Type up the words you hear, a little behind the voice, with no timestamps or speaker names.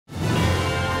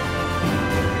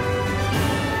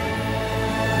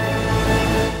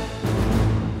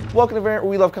Welcome to Variant, where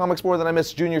we love comics more than I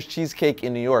miss Junior's cheesecake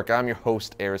in New York. I'm your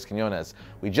host, Arris.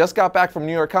 We just got back from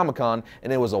New York Comic Con,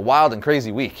 and it was a wild and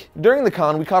crazy week. During the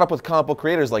con, we caught up with comic book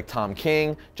creators like Tom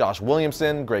King, Josh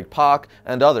Williamson, Greg Pak,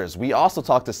 and others. We also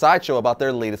talked to Sideshow about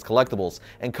their latest collectibles,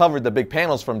 and covered the big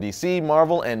panels from DC,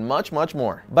 Marvel, and much, much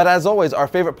more. But as always, our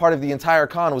favorite part of the entire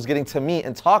con was getting to meet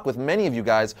and talk with many of you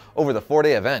guys over the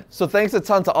 4-day event. So thanks a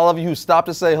ton to all of you who stopped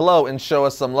to say hello and show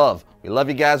us some love. We love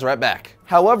you guys right back.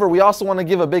 However, we also want to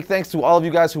give a big thanks to all of you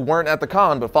guys who weren't at the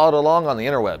con but followed along on the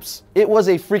interwebs. It was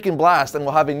a freaking blast, and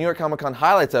we'll have a New York Comic Con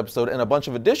highlights episode and a bunch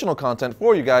of additional content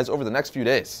for you guys over the next few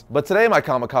days. But today, my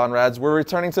Comic Con rads, we're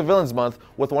returning to Villains Month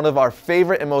with one of our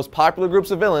favorite and most popular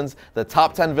groups of villains, the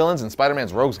top 10 villains in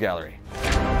Spider-Man's Rogues Gallery.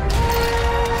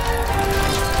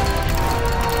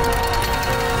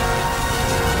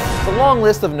 The long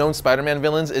list of known Spider-Man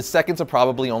villains is second to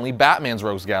probably only Batman's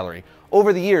Rogues Gallery.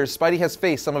 Over the years, Spidey has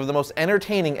faced some of the most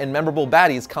entertaining and memorable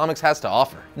baddies comics has to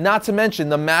offer. Not to mention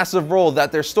the massive role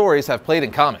that their stories have played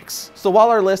in comics. So while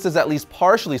our list is at least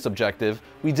partially subjective,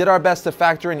 we did our best to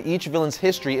factor in each villain's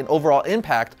history and overall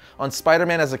impact on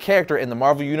Spider-Man as a character in the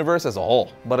Marvel Universe as a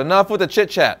whole. But enough with the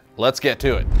chit-chat, let's get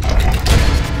to it.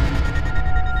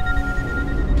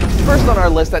 First on our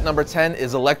list at number 10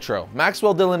 is Electro.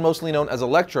 Maxwell Dillon, mostly known as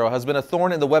Electro, has been a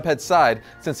thorn in the webhead's side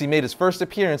since he made his first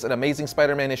appearance in Amazing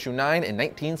Spider-Man issue 9 in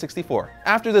 1964.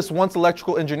 After this once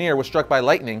electrical engineer was struck by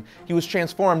lightning, he was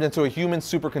transformed into a human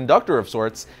superconductor of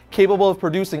sorts, capable of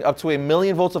producing up to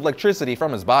 1,000,000 volts of electricity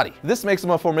from his body. This makes him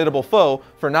a formidable foe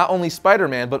for not only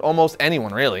Spider-Man, but almost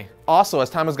anyone really. Also, as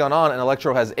time has gone on and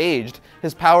Electro has aged,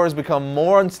 his power has become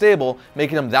more unstable,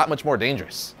 making him that much more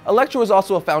dangerous. Electro is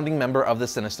also a founding member of the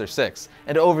Sinister Six,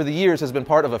 and over the years has been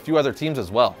part of a few other teams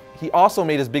as well. He also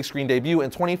made his big screen debut in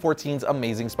 2014's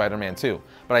Amazing Spider-Man 2,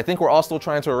 but I think we're all still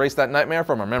trying to erase that nightmare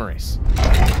from our memories.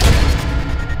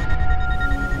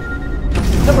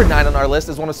 Number 9 on our list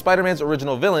is one of Spider-Man's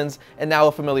original villains, and now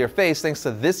a familiar face thanks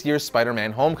to this year's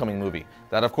Spider-Man Homecoming movie.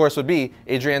 That of course would be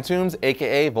Adrian Toomes,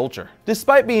 aka Vulture.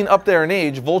 Despite being up there in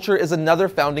age, Vulture is another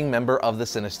founding member of the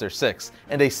Sinister Six,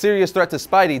 and a serious threat to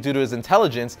Spidey due to his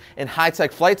intelligence and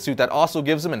high-tech flight suit that also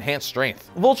gives him enhanced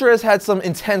strength. Vulture has had some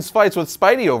intense fights with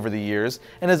Spidey over the years,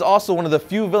 and is also one of the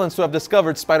few villains to have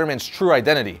discovered Spider-Man's true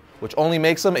identity, which only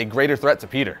makes him a greater threat to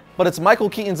Peter. But it's Michael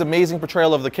Keaton's amazing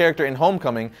portrayal of the character in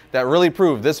Homecoming that really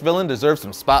proved this villain deserves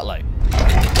some spotlight.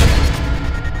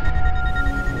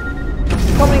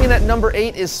 Coming in at number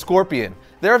 8 is Scorpion.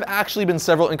 There have actually been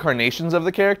several incarnations of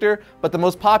the character, but the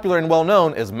most popular and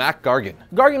well-known is Mac Gargan.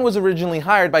 Gargan was originally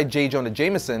hired by J. Jonah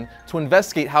Jameson to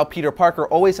investigate how Peter Parker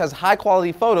always has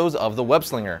high-quality photos of the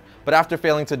web-slinger, but after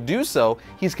failing to do so,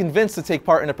 he's convinced to take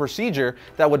part in a procedure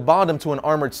that would bond him to an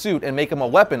armored suit and make him a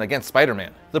weapon against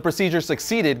Spider-Man. The procedure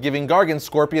succeeded, giving Gargan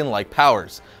Scorpion-like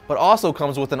powers, but also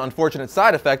comes with an unfortunate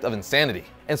side effect of insanity.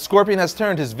 And Scorpion has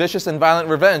turned his vicious and violent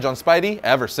revenge on Spidey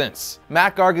ever since.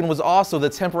 Mac Gargan was also the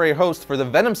temporary host for the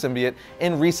Venom symbiote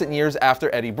in recent years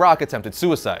after Eddie Brock attempted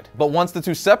suicide. But once the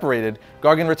two separated,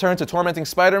 Gargan returned to tormenting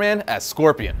Spider-Man as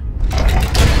Scorpion.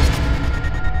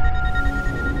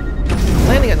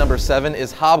 Landing at number 7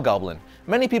 is Hobgoblin.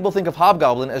 Many people think of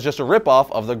Hobgoblin as just a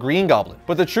ripoff of the Green Goblin,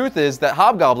 but the truth is that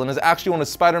Hobgoblin is actually one of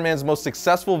Spider-Man's most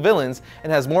successful villains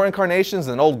and has more incarnations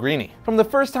than Old Greenie. From the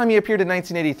first time he appeared in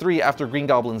 1983 after Green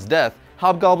Goblin's death,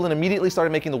 Hobgoblin immediately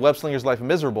started making the web-slinger's life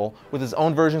miserable with his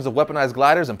own versions of weaponized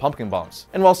gliders and pumpkin bombs.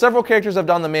 And while several characters have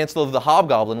donned the mantle of the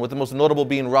Hobgoblin, with the most notable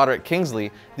being Roderick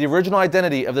Kingsley, the original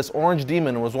identity of this orange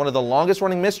demon was one of the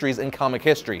longest-running mysteries in comic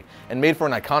history, and made for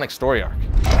an iconic story arc.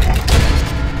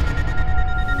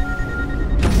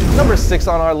 Number 6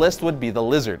 on our list would be the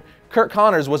Lizard. Kurt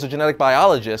Connors was a genetic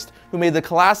biologist who made the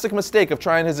classic mistake of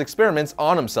trying his experiments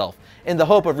on himself in the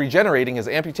hope of regenerating his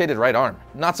amputated right arm.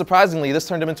 Not surprisingly, this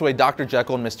turned him into a Dr.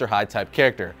 Jekyll and Mr. Hyde type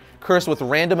character, cursed with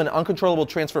random and uncontrollable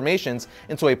transformations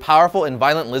into a powerful and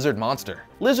violent lizard monster.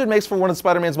 Lizard makes for one of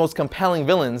Spider-Man's most compelling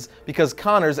villains because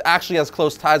Connors actually has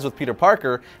close ties with Peter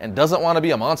Parker and doesn't want to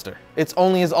be a monster. It's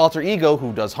only his alter ego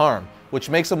who does harm, which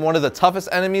makes him one of the toughest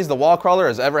enemies the Wallcrawler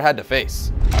has ever had to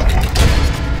face.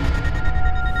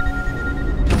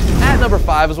 At number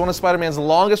 5 is one of Spider-Man's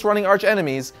longest-running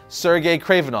arch-enemies, Sergei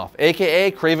Kravinoff,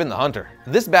 aka Kraven the Hunter.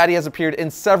 This baddie has appeared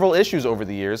in several issues over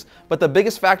the years, but the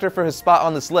biggest factor for his spot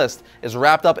on this list is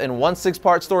wrapped up in one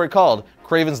 6-part story called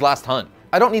Kraven's Last Hunt.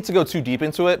 I don't need to go too deep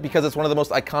into it because it's one of the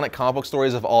most iconic comic book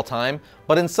stories of all time,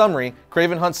 but in summary,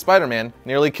 Kraven hunts Spider-Man,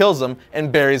 nearly kills him,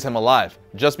 and buries him alive,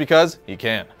 just because he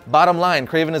can. Bottom line,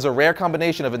 Kraven is a rare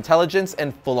combination of intelligence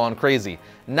and full-on crazy,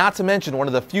 not to mention one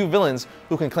of the few villains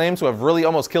who can claim to have really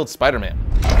almost killed Spider-Man.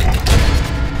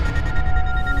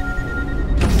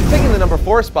 Taking the number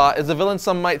 4 spot is a villain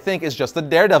some might think is just a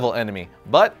Daredevil enemy,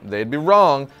 but they'd be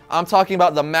wrong. I'm talking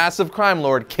about the massive crime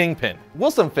lord Kingpin.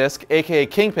 Wilson Fisk, aka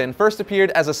Kingpin, first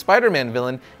appeared as a Spider-Man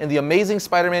villain in The Amazing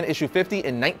Spider-Man issue 50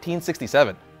 in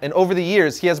 1967. And over the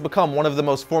years, he has become one of the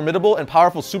most formidable and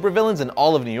powerful supervillains in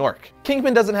all of New York.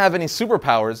 Kingpin doesn't have any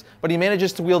superpowers, but he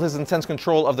manages to wield his intense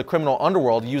control of the criminal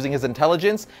underworld using his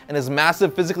intelligence and his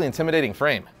massive, physically intimidating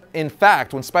frame. In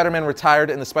fact, when Spider-Man retired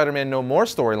in the Spider-Man No More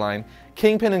storyline,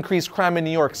 Kingpin increased crime in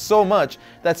New York so much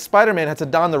that Spider-Man had to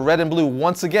don the red and blue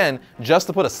once again just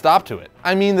to put a stop to it.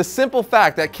 I mean, the simple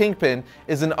fact that Kingpin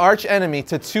is an arch enemy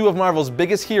to two of Marvel's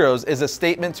biggest heroes is a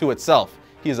statement to itself.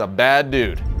 He is a bad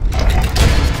dude.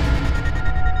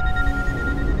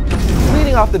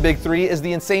 Leading off the big three is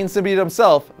the insane symbiote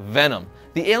himself, Venom.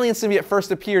 The alien symbiote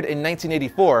first appeared in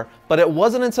 1984, but it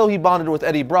wasn't until he bonded with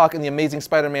Eddie Brock in The Amazing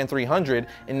Spider-Man 300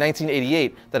 in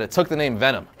 1988 that it took the name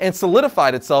Venom, and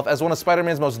solidified itself as one of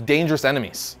Spider-Man's most dangerous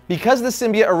enemies. Because the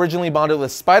symbiote originally bonded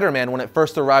with Spider-Man when it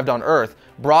first arrived on Earth,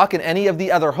 Brock and any of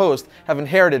the other hosts have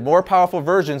inherited more powerful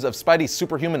versions of Spidey's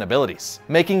superhuman abilities,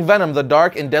 making Venom the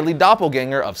dark and deadly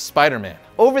doppelganger of Spider-Man.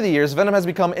 Over the years, Venom has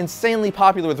become insanely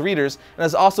popular with readers and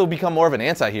has also become more of an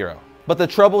anti-hero. But the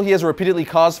trouble he has repeatedly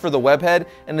caused for the webhead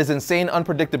and his insane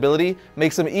unpredictability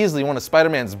makes him easily one of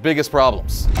Spider-Man's biggest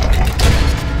problems.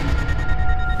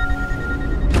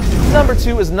 Number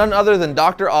 2 is none other than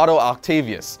Dr. Otto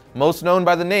Octavius, most known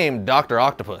by the name Dr.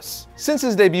 Octopus. Since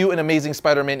his debut in Amazing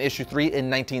Spider-Man issue 3 in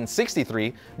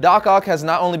 1963, Doc Ock has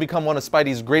not only become one of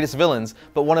Spidey's greatest villains,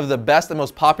 but one of the best and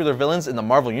most popular villains in the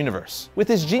Marvel Universe. With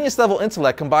his genius-level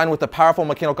intellect combined with the powerful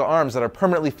mechanical arms that are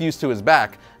permanently fused to his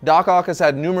back, Doc Ock has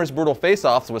had numerous brutal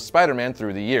face-offs with Spider-Man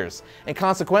through the years, and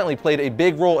consequently played a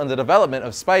big role in the development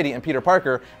of Spidey and Peter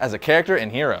Parker as a character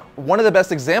and hero. One of the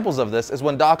best examples of this is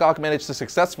when Doc Ock managed to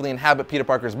successfully inhabit Peter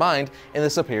Parker's mind in the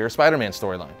Superior Spider-Man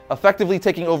storyline, effectively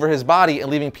taking over his body and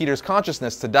leaving Peter's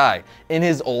consciousness to die in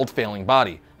his old failing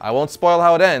body. I won't spoil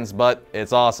how it ends, but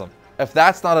it's awesome. If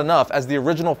that's not enough, as the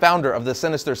original founder of the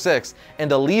Sinister Six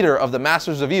and a leader of the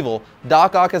Masters of Evil,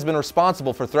 Doc Ock has been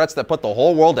responsible for threats that put the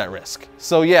whole world at risk.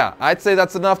 So yeah, I'd say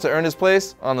that's enough to earn his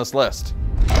place on this list.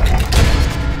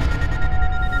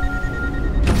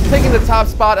 Taking the top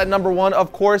spot at number 1,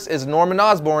 of course, is Norman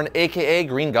Osborn, aka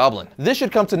Green Goblin. This should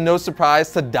come to no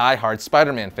surprise to die-hard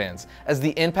Spider-Man fans, as the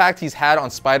impact he's had on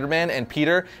Spider-Man and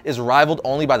Peter is rivaled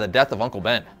only by the death of Uncle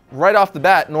Ben. Right off the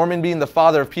bat, Norman, being the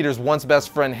father of Peter's once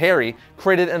best friend Harry,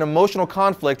 created an emotional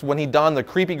conflict when he donned the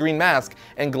creepy green mask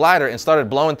and glider and started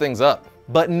blowing things up.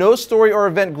 But no story or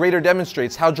event greater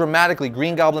demonstrates how dramatically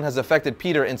Green Goblin has affected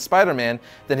Peter and Spider-Man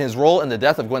than his role in the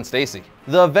death of Gwen Stacy.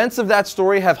 The events of that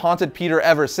story have haunted Peter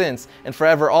ever since and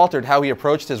forever altered how he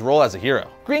approached his role as a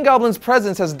hero. Green Goblin's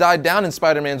presence has died down in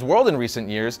Spider-Man's world in recent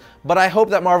years, but I hope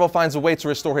that Marvel finds a way to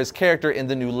restore his character in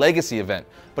the new Legacy event.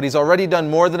 But he's already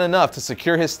done more than enough to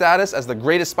secure his status as the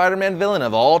greatest Spider-Man villain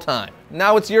of all time.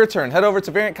 Now it's your turn. Head over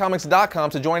to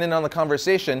VariantComics.com to join in on the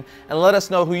conversation and let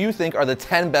us know who you think are the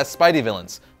 10 best Spidey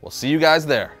villains. We'll see you guys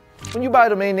there. When you buy a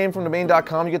domain name from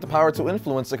domain.com, you get the power to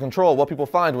influence and control what people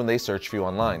find when they search for you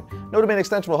online. No domain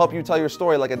extension will help you tell your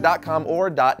story like a .com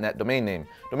or .net domain name.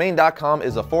 Domain.com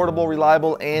is affordable,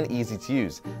 reliable, and easy to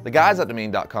use. The guys at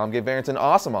domain.com gave Variant an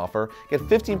awesome offer. Get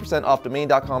 15% off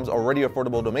domain.com's already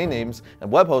affordable domain names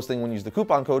and web hosting when you use the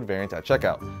coupon code Variant at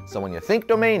checkout. So when you think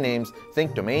domain names,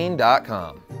 think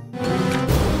domain.com.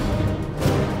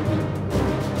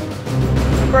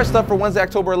 First up, for Wednesday,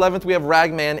 October 11th, we have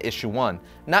Ragman issue 1.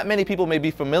 Not many people may be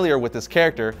familiar with this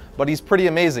character, but he's pretty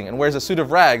amazing and wears a suit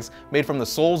of rags made from the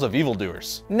souls of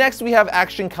evildoers. Next, we have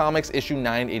Action Comics issue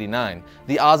 989,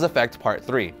 The Oz Effect Part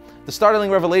 3. The startling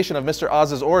revelation of Mr.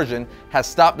 Oz's origin has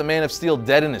stopped the Man of Steel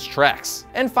dead in his tracks.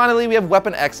 And finally, we have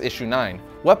Weapon X issue 9.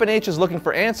 Weapon H is looking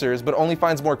for answers, but only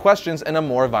finds more questions and a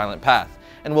more violent path.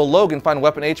 And will Logan find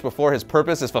Weapon H before his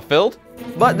purpose is fulfilled?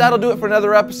 But that'll do it for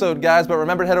another episode, guys. But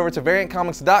remember to head over to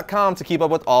VariantComics.com to keep up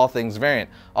with all things Variant.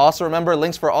 Also remember,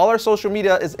 links for all our social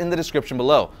media is in the description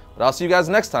below. But I'll see you guys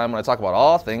next time when I talk about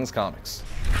all things comics.